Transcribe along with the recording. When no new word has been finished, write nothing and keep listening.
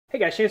Hey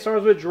guys, Shane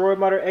Storms with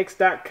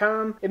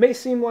DroidModderX.com. It may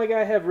seem like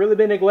I have really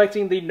been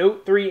neglecting the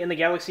Note 3 and the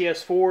Galaxy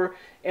S4,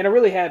 and I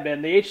really have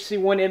been. The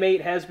HTC One M8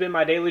 has been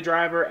my daily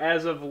driver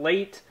as of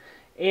late,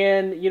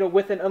 and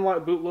with an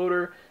unlocked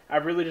bootloader,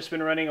 I've really just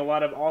been running a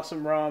lot of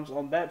awesome ROMs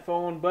on that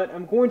phone, but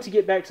I'm going to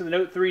get back to the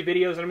Note 3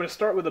 videos, and I'm going to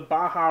start with the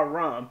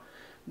BajaRom.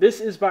 This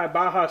is by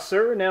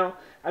BajaSur. Now,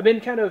 I've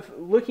been kind of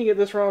looking at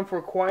this ROM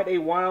for quite a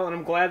while, and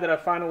I'm glad that I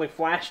finally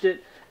flashed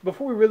it.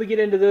 Before we really get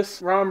into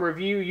this ROM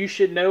review, you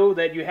should know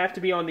that you have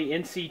to be on the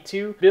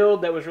NC2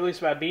 build that was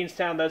released by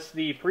Beanstown. That's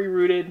the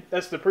pre-rooted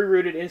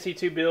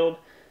NC2 build,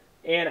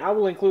 and I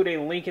will include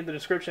a link in the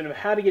description of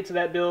how to get to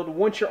that build.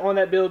 Once you're on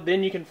that build,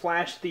 then you can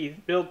flash the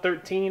build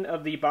 13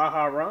 of the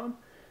BajaRom.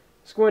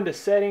 Let's go into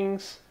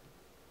settings,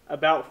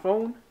 about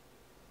phone.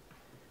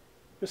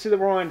 You'll see that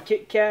we're on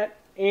KitKat,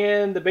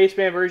 and the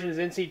baseband version is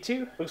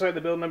NC2. Looks like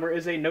the build number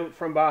is a note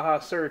from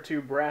BajaSur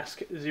to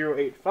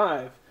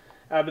Brask085.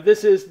 But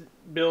this is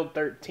build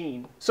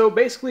 13. So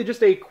basically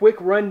just a quick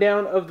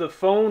rundown of the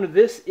phone.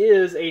 This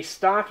is a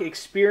stock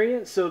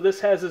experience, so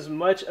this has as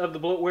much of the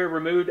bloatware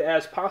removed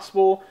as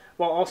possible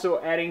while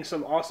also adding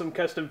some awesome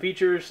custom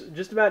features.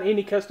 Just about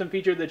any custom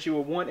feature that you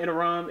would want in a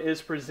ROM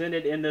is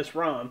presented in this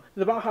ROM.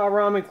 The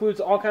BajaRom includes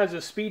all kinds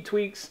of speed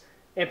tweaks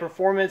and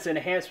performance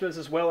enhancements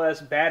as well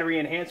as battery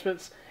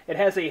enhancements. It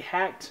has a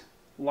hacked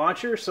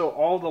launcher, so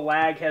all the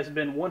lag has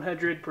been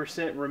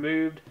 100%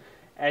 removed.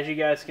 As you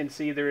guys can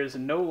see, there is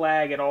no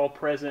lag at all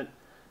present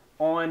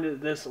on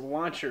this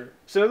launcher.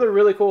 So another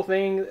really cool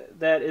thing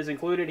that is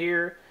included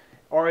here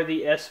are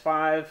the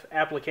S5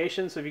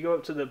 applications. So if you go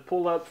up to the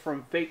pull up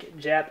from Fake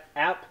Jap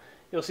app,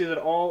 you'll see that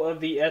all of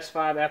the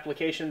S5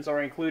 applications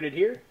are included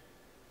here.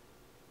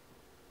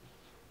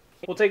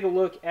 We'll take a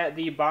look at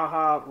the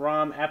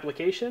BajaRom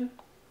application.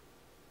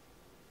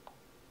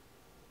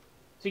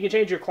 So you can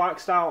change your clock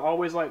style,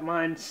 always like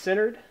mine,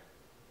 centered.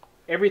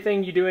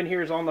 Everything you do in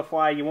here is on the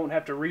fly. You won't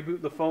have to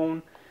reboot the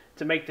phone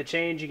to make the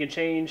change. You can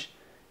change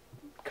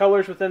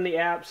colors within the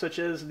app, such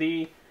as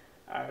the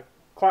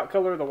clock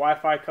color, the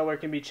Wi-Fi color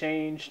can be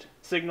changed.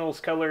 Signals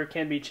color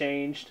can be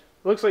changed.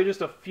 It looks like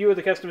just a few of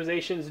the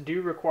customizations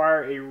do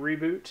require a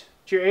reboot.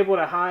 But you're able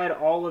to hide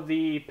all of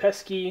the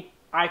pesky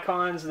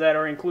icons that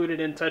are included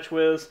in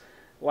TouchWiz,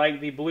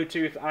 like the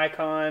Bluetooth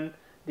icon,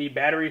 the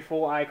battery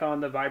full icon,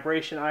 the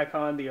vibration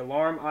icon, the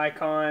alarm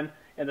icon,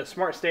 and the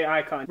Smart Stay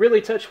icon.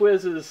 Really,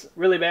 TouchWiz is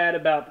really bad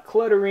about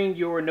cluttering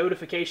your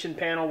notification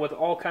panel with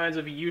all kinds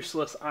of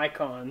useless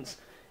icons,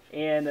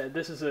 and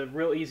this is a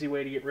real easy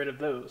way to get rid of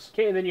those.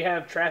 Okay, and then you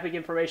have traffic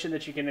information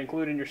that you can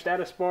include in your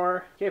status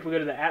bar. Okay, if we go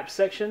to the app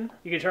section,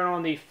 you can turn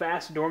on the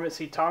fast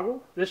dormancy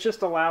toggle. This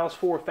just allows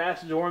for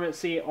fast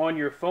dormancy on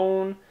your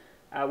phone,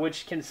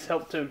 which can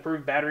help to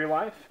improve battery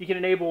life. You can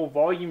enable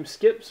volume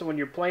skip, so when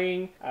you're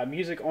playing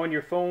music on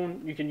your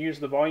phone, you can use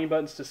the volume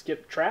buttons to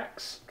skip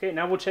tracks. Okay,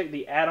 now we'll check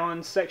the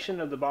add-ons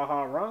section of the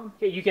BajaRom.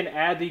 Okay, you can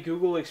add the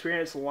Google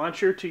Experience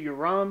Launcher to your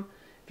ROM.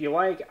 If you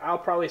like, I'll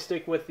probably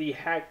stick with the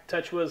hacked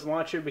TouchWiz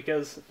launcher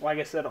because, like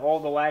I said, all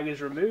the lag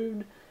is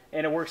removed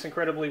and it works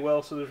incredibly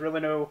well, so there's really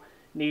no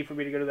need for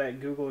me to go to that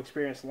Google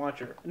Experience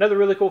Launcher. Another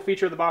really cool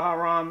feature of the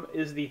BajaRom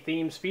is the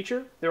themes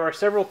feature. There are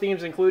several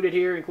themes included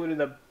here, including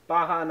the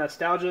Baja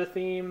Nostalgia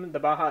theme, the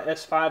Baja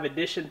S5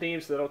 Edition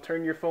themes that'll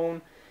turn your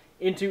phone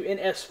into an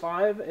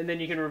S5, and then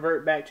you can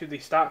revert back to the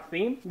stock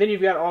theme. Then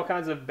you've got all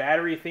kinds of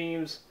battery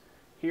themes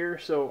here,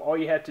 so all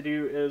you have to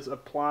do is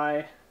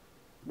apply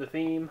the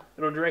theme.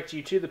 It'll direct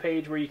you to the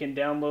page where you can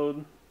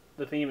download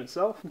the theme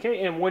itself.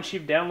 Okay, and once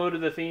you've downloaded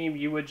the theme,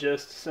 you would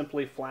just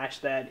simply flash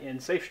that in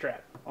SafeStrap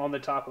on the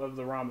top of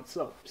the ROM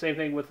itself. Same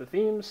thing with the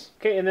themes.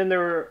 Okay, and then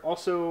there are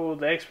also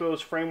the Expose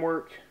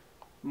framework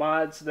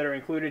mods that are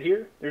included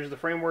here. There's the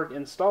framework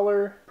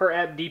installer, per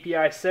app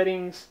DPI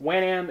settings,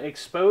 WANAM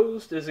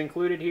exposed is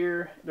included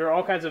here. There are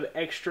all kinds of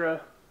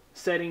extra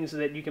settings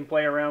that you can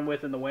play around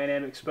with in the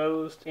WANAM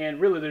exposed, and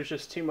really there's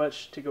just too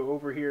much to go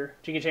over here.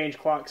 You can change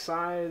clock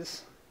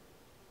size,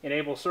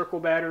 enable circle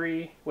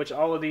battery, which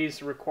all of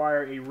these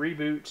require a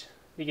reboot.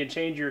 You can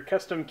change your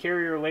custom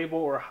carrier label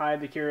or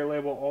hide the carrier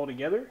label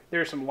altogether.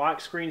 There are some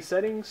lock screen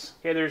settings.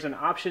 Okay, there's an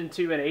option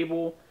to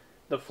enable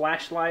the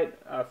flashlight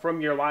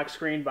from your lock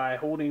screen by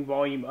holding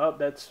volume up.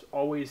 That's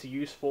always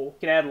useful.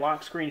 You can add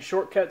lock screen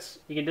shortcuts.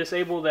 You can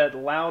disable that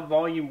loud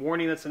volume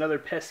warning. That's another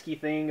pesky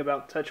thing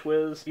about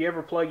TouchWiz. If you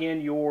ever plug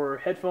in your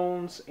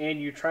headphones and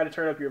you try to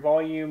turn up your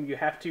volume, you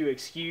have to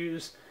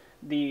excuse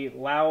the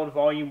loud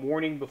volume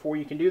warning before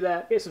you can do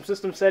that. Okay, some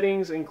system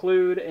settings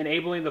include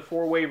enabling the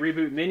 4-way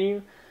reboot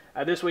menu.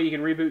 This way you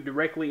can reboot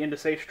directly into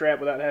SafeStrap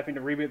without having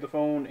to reboot the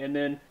phone and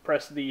then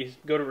press the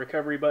go to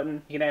recovery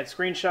button. You can add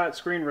screenshot,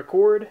 screen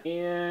record,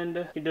 and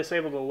you can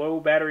disable the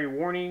low battery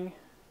warning,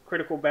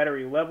 critical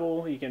battery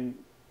level. You can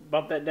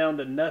bump that down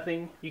to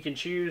nothing. You can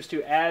choose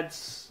to add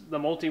the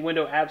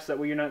multi-window apps that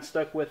way you're not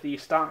stuck with the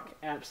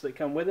stock apps that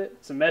come with it.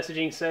 Some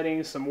messaging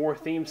settings, some more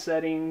theme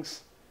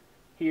settings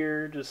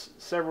here,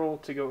 just several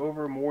to go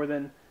over, more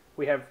than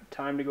we have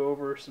time to go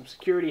over. Some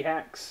security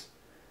hacks.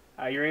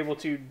 You're able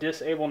to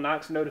disable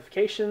Knox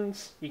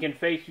notifications. You can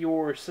fake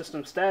your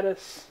system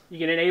status. You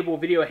can enable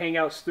video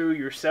hangouts through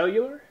your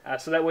cellular,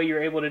 so that way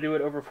you're able to do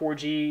it over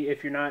 4G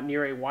if you're not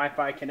near a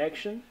Wi-Fi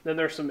connection. Then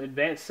there's some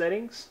advanced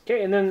settings.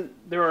 Okay, and then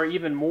there are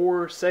even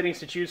more settings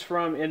to choose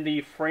from in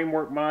the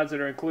framework mods that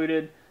are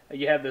included.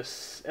 You have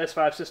this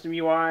S5 System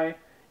UI,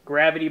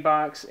 Gravity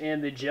Box,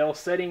 and the gel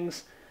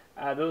settings.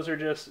 Those are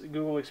just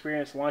Google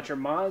Experience Launcher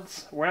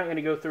mods. We're not going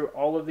to go through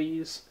all of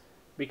these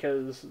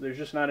because there's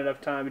just not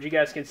enough time. But you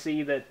guys can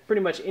see that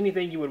pretty much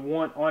anything you would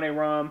want on a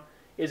ROM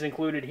is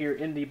included here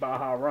in the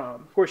BajaRom.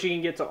 Of course, you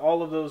can get to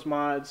all of those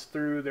mods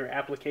through their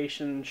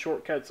application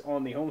shortcuts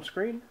on the home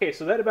screen. Okay,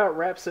 so that about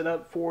wraps it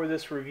up for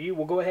this review.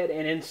 We'll go ahead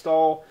and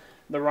install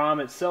the ROM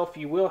itself.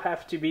 You will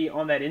have to be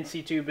on that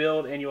NC2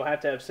 build, and you'll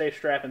have to have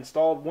SafeStrap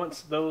installed.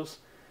 Once those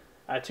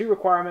two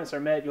requirements are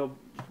met, you'll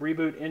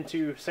reboot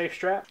into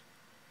SafeStrap.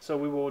 So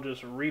we will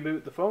just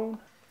reboot the phone.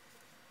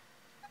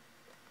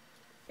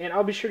 And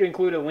I'll be sure to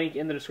include a link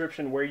in the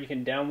description where you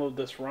can download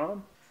this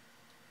ROM.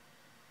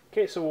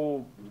 Okay, so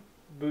we'll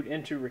boot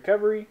into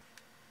recovery.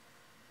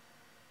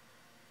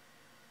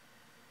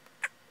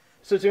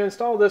 So to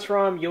install this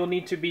ROM, you'll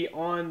need to be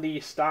on the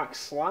stock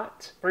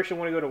slot. First, you'll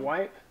want to go to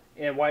Wipe,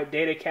 and wipe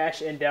Data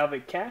Cache and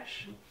Dalvik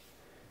Cache.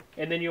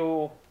 And then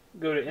you'll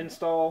go to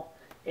Install.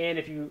 And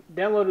if you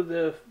downloaded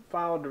the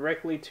file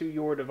directly to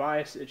your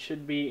device, it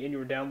should be in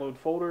your download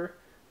folder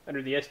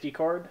under the SD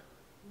card.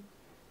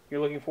 You're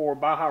looking for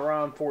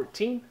BajaRom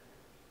 14.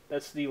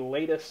 That's the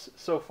latest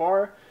so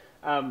far.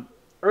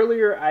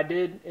 Earlier I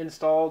did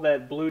install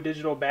that blue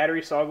digital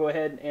battery, so I'll go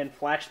ahead and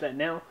flash that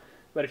now.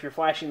 But if you're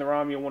flashing the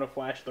ROM, you'll want to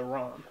flash the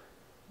ROM.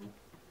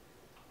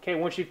 Okay,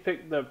 once you've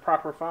picked the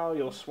proper file,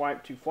 you'll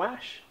swipe to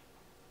flash.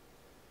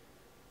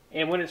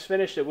 And when it's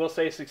finished, it will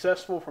say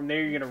successful. From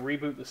there, you're going to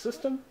reboot the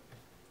system,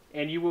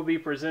 and you will be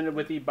presented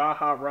with the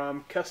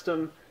BajaRom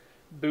custom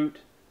boot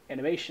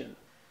animation.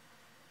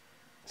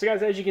 So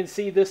guys, as you can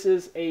see, this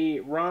is a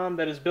ROM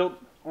that is built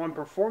on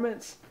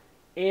performance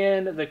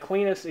and the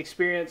cleanest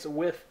experience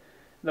with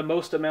the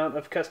most amount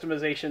of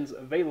customizations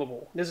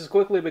available. This has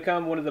quickly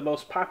become one of the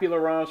most popular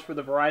ROMs for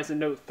the Verizon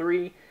Note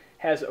 3.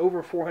 Has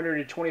over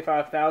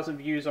 425,000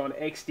 views on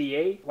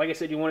XDA. Like I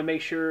said, you want to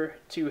make sure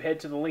to head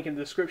to the link in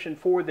the description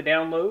for the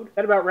download.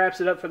 That about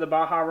wraps it up for the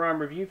BajaRom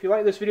review. If you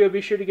like this video,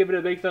 be sure to give it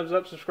a big thumbs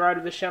up. Subscribe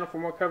to this channel for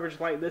more coverage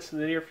like this in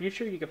the near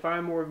future. You can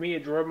find more of me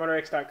at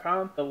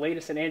DroidModderX.com, the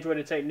latest in Android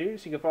and tech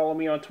news. You can follow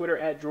me on Twitter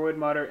at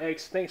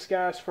DroidModderX. Thanks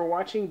guys for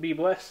watching. Be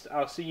blessed.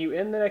 I'll see you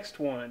in the next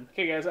one.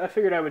 Okay guys, I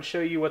figured I would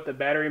show you what the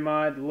battery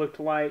mod looked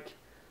like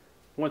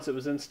once it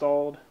was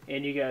installed,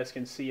 and you guys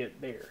can see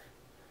it there.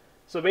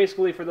 So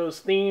basically for those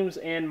themes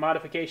and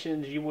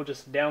modifications, you will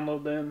just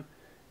download them,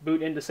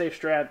 boot into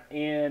SafeStrap,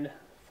 and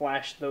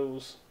flash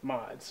those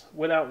mods,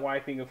 without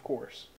wiping of course.